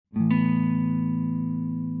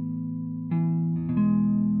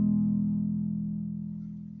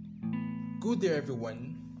Good day,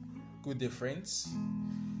 everyone. Good day, friends.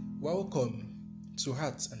 Welcome to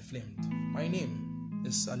Hearts and Flamed. My name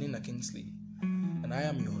is Alina Kingsley, and I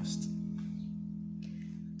am your host.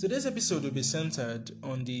 Today's episode will be centered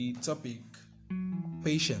on the topic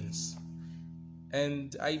patience.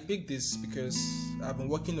 And I picked this because I've been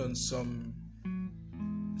working on some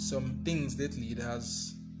things lately that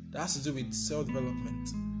has to do with self-development.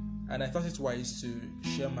 And I thought it wise to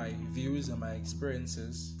share my views and my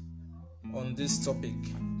experiences on this topic,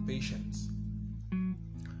 patience.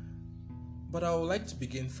 But I would like to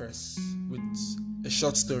begin first with a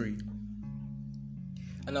short story,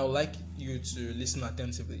 and I would like you to listen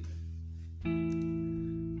attentively.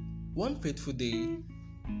 One fateful day,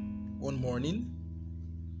 one morning,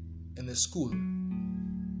 in the school,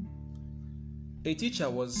 a teacher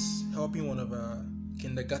was helping one of our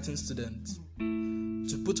kindergarten students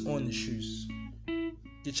to put on his shoes.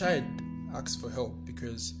 The child asked for help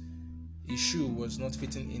because his shoe was not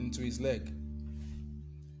fitting into his leg.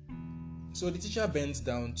 So the teacher bent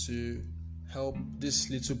down to help this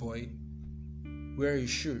little boy wear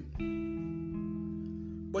his shoe.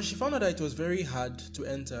 But she found out that it was very hard to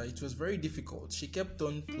enter. It was very difficult. She kept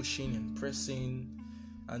on pushing and pressing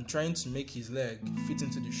and trying to make his leg fit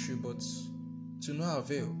into the shoe, but to no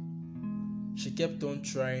avail. She kept on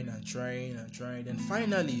trying and trying. And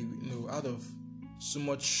finally, out of so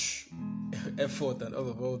much effort and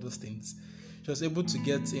all those things, she was able to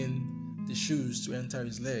get in the shoes to enter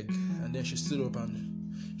his leg. And then she stood up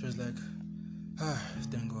and she was like,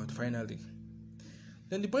 thank God, finally.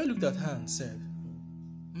 Then the boy looked at her and said,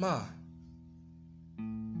 "Ma,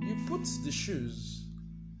 you put the shoes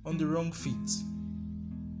on the wrong feet."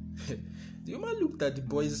 The woman looked at the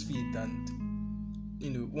boy's feet and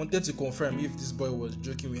wanted to confirm if this boy was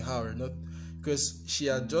joking with her or not, because she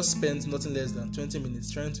had just spent nothing less than 20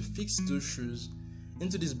 minutes trying to fix those shoes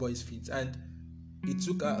into this boy's feet, and it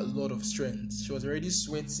took her a lot of strength. She was already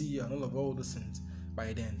sweaty and all those things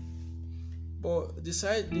by then. But the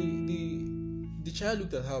child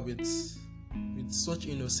looked at her with such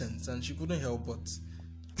innocence, and she couldn't help but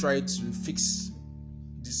try to fix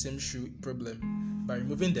the same shoe problem by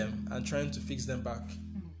removing them and trying to fix them back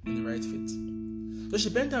in the right fit. So she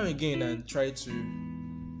bent down again and tried to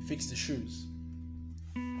fix the shoes.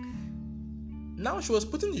 Now she was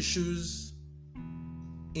putting the shoes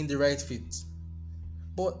in the right fit,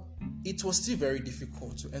 but it was still very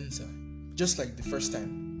difficult to enter, just like the first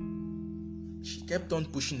time. She kept on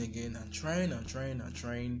pushing again and trying.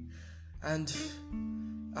 And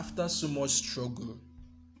after so much struggle,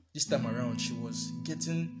 this time around she was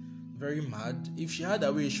getting very mad. If she had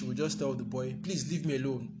her way, she would just tell the boy, "Please leave me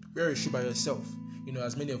alone, wear a shoe by yourself,"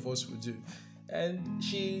 as many of us would do. And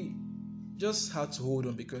she just had to hold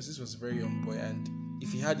on because this was a very young boy, and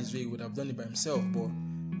if he had his way, he would have done it by himself, but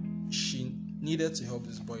she needed to help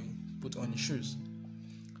this boy put on his shoes.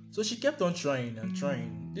 So she kept on trying.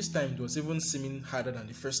 This time it was even seeming harder than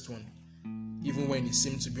the first one, even when he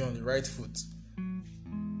seemed to be on the right foot.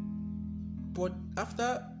 But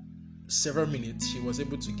after several minutes, she was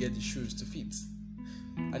able to get the shoes to fit.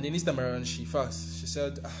 And then this time around, she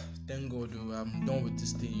said, "Thank God, I'm done with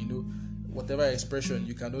this thing." Whatever expression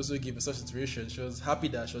you can also give in such a situation, she was happy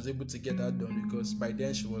that she was able to get that done, because by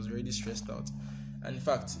then she was already stressed out. And in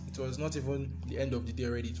fact, it was not even the end of the day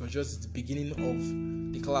already. It was just the beginning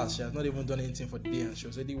of the class. She had not even done anything for the day, and she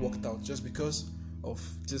was already walked out just because of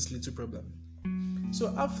this little problem.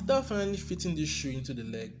 So after finally fitting this shoe into the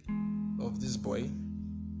leg of this boy,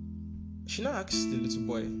 she now asked the little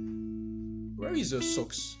boy, "Where is your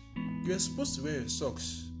socks? You are supposed to wear your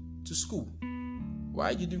socks to school.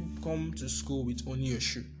 Why did you come to school with only your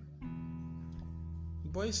shoe?" The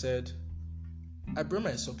boy said, "I brought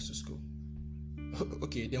my socks to school."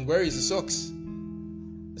 "Okay, then where is the socks?"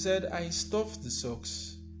 I said, "I stuffed the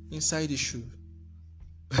socks inside the shoe."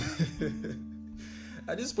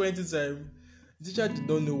 At this point in time, the teacher did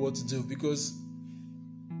not know what to do, because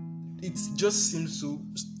it just seemed so,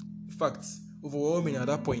 in fact, overwhelming at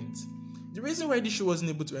that point. The reason why the shoe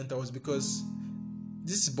wasn't able to enter was because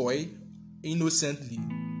this boy, innocently,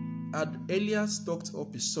 had earlier stuffed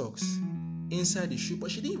up his socks inside the shoe, but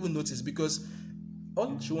she didn't even notice, because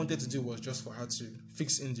all she wanted to do was just for her to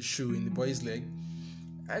fix in the shoe in the boy's leg.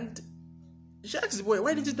 And she asked the boy,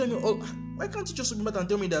 "Why didn't you tell me? Why can't you just remember and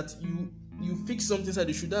tell me that you fixed something inside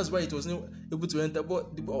the shoe? That's why it wasn't able to enter."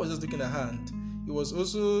 But the boy was just looking at her, and he was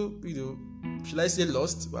also, should I say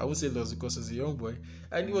lost? Well, I won't say lost because he's a young boy,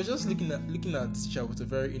 and he was just looking at the teacher with a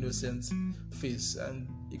very innocent face, and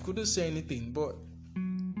he couldn't say anything. But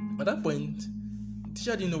at that point, the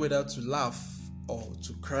teacher didn't know whether to laugh or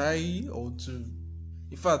to cry or to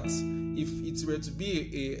In fact, if it were to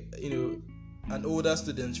be an older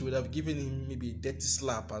student, she would have given him maybe a dirty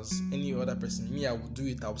slap as any other person. Me, I would do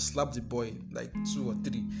it. I would slap the boy like 2 or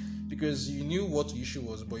 3 because you knew what the issue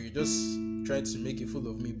was, but you just tried to make a fool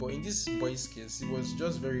of me. But in this boy's case, he was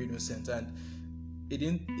just very innocent and he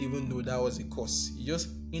didn't even know that was a cause. He just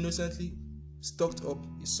innocently stuck up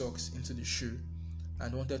his socks into the shoe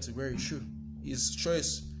and wanted to wear a shoe. His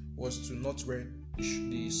choice was to not wear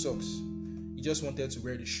the socks. He just wanted to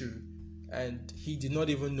wear the shoe, and he did not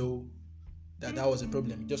even know that was a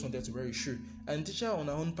problem. He just wanted to wear a shoe, and the teacher on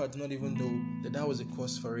her own part did not even know that was a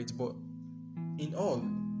cause for it. But in all,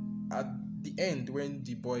 at the end, when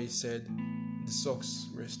the boy said the socks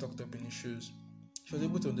were stuck up in his shoes, she was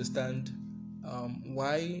able to understand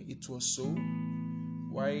why it was so,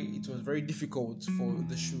 why it was very difficult for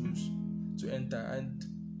the shoes to enter, and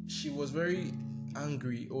she was very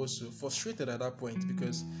angry, also frustrated at that point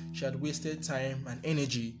because she had wasted time and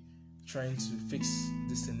energy trying to fix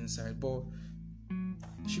this thing inside. But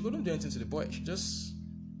she couldn't do anything to the boy. She just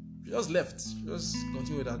left. She just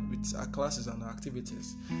continued with her classes and her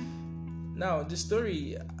activities. Now, the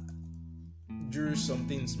story drew some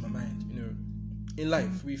things in my mind. In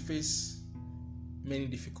life we face many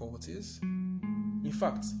difficulties. In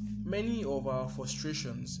fact, many of our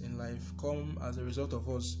frustrations in life come as a result of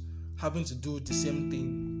us having to do the same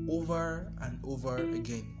thing over and over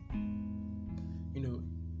again.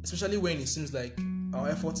 Especially when it seems like our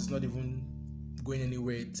effort is not even going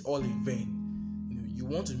anywhere, it's all in vain. You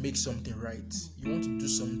want to make something right, you want to do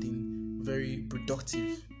something very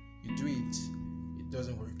productive, you do it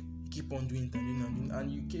doesn't work. You keep on doing it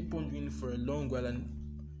and you keep on doing it for a long while, and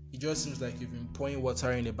it just seems like you've been pouring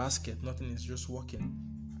water in a basket, nothing is just working.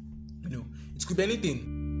 It could be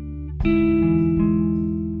anything.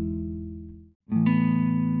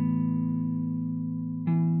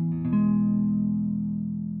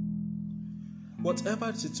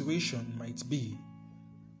 Whatever the situation might be,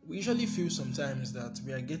 we usually feel sometimes that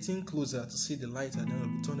we are getting closer to see the light at the end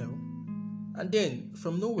of the tunnel, and then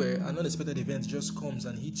from nowhere an unexpected event just comes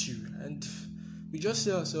and hits you, and we just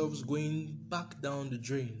see ourselves going back down the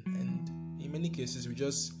drain, and in many cases we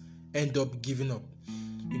just end up giving up.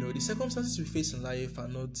 The circumstances we face in life are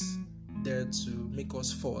not there to make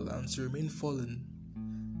us fall and to remain fallen.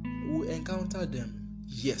 We encounter them,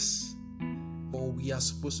 yes, but we are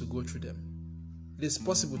supposed to go through them. It is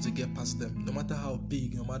possible to get past them, no matter how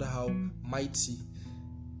big, no matter how mighty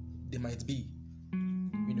they might be.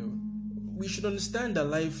 We should understand that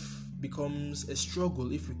life becomes a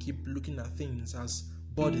struggle if we keep looking at things as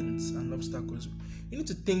burdens and obstacles. You need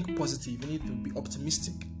to think positive, you need to be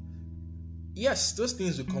optimistic. Yes, those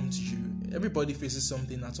things will come to you. Everybody faces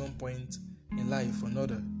something at one point in life or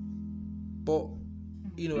another. But,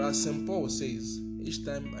 as St. Paul says, each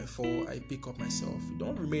time I fall, I pick up myself.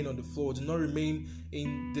 Don't remain on the floor. Do not remain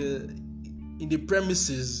in the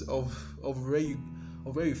premises of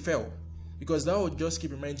where you fell, because that will just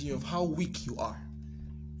keep reminding you of how weak you are.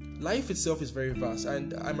 Life itself is very vast,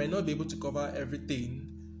 and I might not be able to cover everything,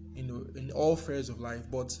 in all spheres of life.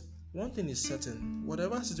 But one thing is certain: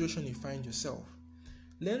 whatever situation you find yourself,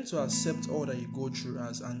 learn to accept all that you go through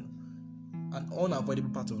as an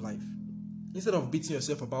unavoidable part of life, instead of beating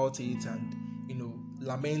yourself about it and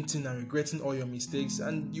lamenting and regretting all your mistakes,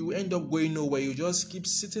 and you end up going nowhere. You just keep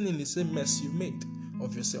sitting in the same mess you've made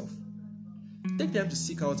of yourself. Take time to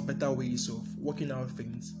seek out better ways of working out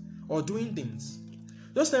things or doing things.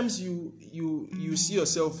 Those times you see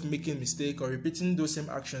yourself making a mistake or repeating those same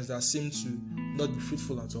actions that seem to not be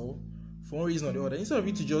fruitful at all, for one reason or the other, instead of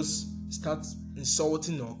you to just start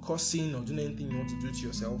insulting or cursing or doing anything you want to do to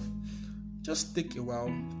yourself, just take a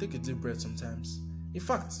while, take a deep breath sometimes. In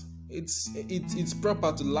fact, it's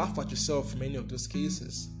proper to laugh at yourself in many of those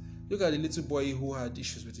cases. Look at the little boy who had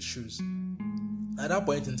issues with his shoes. At that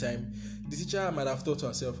point in time, the teacher might have thought to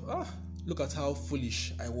herself, look at how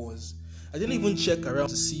foolish I was. I didn't even check around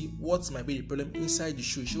to see what might be the problem inside the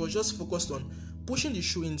shoe. She was just focused on pushing the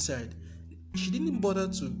shoe inside. She didn't bother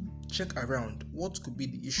to check around what could be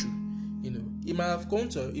the issue. It might have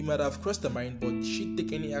crossed her mind, but she'd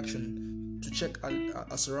take any action to check her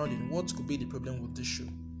surrounding. What could be the problem with this shoe?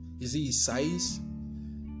 Is it his size?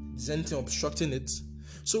 Is anything obstructing it?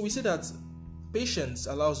 So we say that patience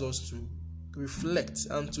allows us to reflect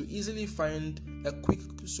and to easily find a quick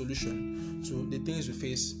solution to the things we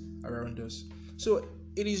face around us. So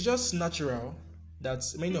it is just natural that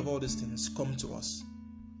many of all these things come to us.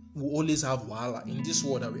 We always have wahala in this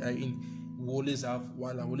world that we are in. We always have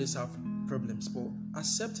wahala, we always have problems. But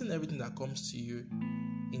accepting everything that comes to you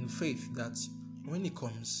in faith that when it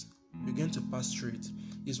comes, you're going to pass through it,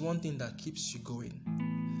 is one thing that keeps you going.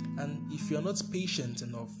 And if you're not patient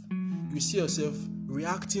enough, you see yourself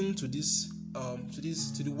reacting to these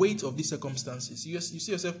to the weight of these circumstances. You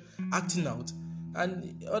see yourself acting out,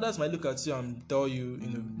 and others might look at you and tell you,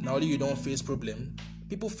 now only you don't face problem.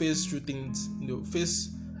 People face through things,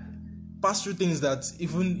 pass through things that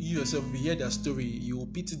even you yourself, if you hear their story, you will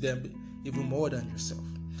pity them even more than yourself.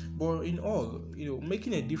 But in all,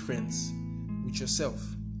 making a difference with yourself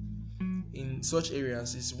in such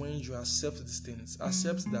areas is when you accept these things.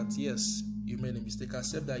 Accept that yes, you made a mistake.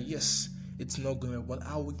 Accept that yes, it's not going well, but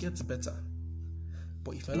I will get better.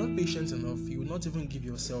 But if you're not patient enough, you will not even give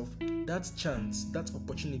yourself that chance, that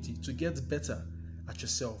opportunity to get better at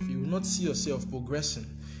yourself. You will not see yourself progressing.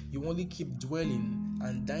 You only keep dwelling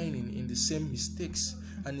and dining in the same mistakes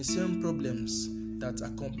and the same problems that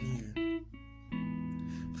accompany you.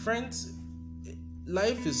 Friends,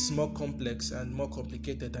 life is more complex and more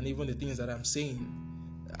complicated than even the things that I'm saying.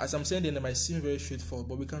 As I'm saying, they might seem very straightforward,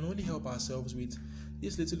 but we can only help ourselves with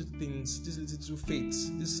these little things, these little faiths,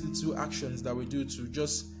 these little actions that we do to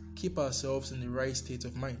just keep ourselves in the right state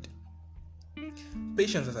of mind.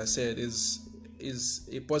 Patience, as I said, is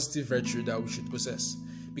a positive virtue that we should possess,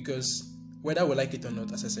 because whether we like it or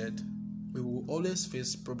not, as I said, we will always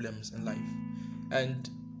face problems in life, and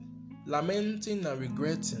lamenting and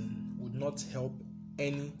regretting would not help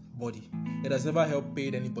anybody. It has never helped pay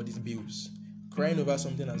anybody's bills. Crying over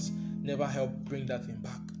something has never helped bring that thing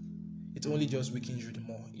back. It only just weakens you the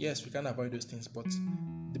more. Yes, we can avoid those things, but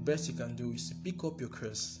the best you can do is to pick up your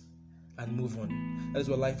cross and move on. That's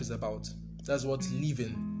what life is about. That's what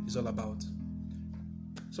living is all about.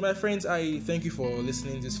 So my friends, I thank you for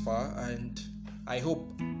listening this far, and I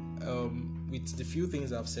hope with the few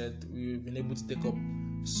things I've said, we've been able to take up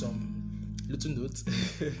some little notes.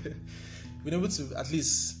 Been able to at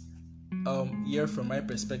least hear from my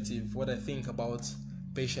perspective what I think about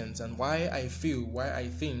patience and why I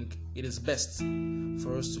think it is best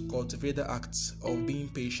for us to cultivate the act of being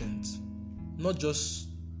patient, not just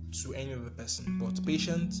to any other person, but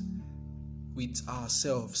patient with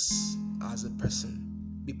ourselves as a person.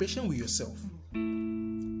 Be patient with yourself.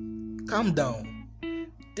 Calm down.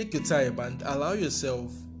 Take your time and allow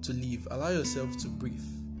yourself to live. Allow yourself to breathe.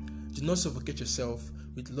 Do not suffocate yourself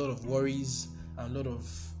with a lot of worries and a lot of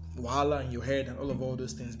wahala in your head and all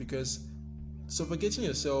those things, because suffocating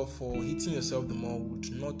yourself or hitting yourself the more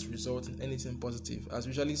would not result in anything positive. As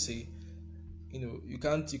we usually say, you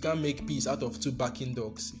can't make peace out of two barking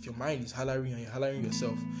dogs. If your mind is hollering and you're hollering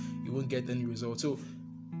yourself, you won't get any result. So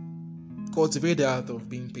cultivate the art of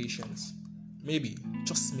being patient. Maybe,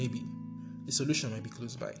 just maybe, the solution might be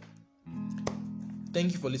close by.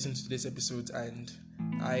 Thank you for listening to today's episode, and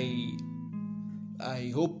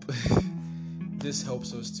I hope this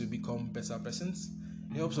helps us to become better persons.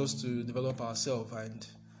 It helps us to develop ourselves and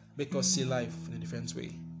make us see life in a different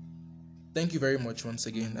way. Thank you very much once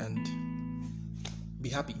again, and be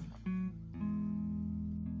happy.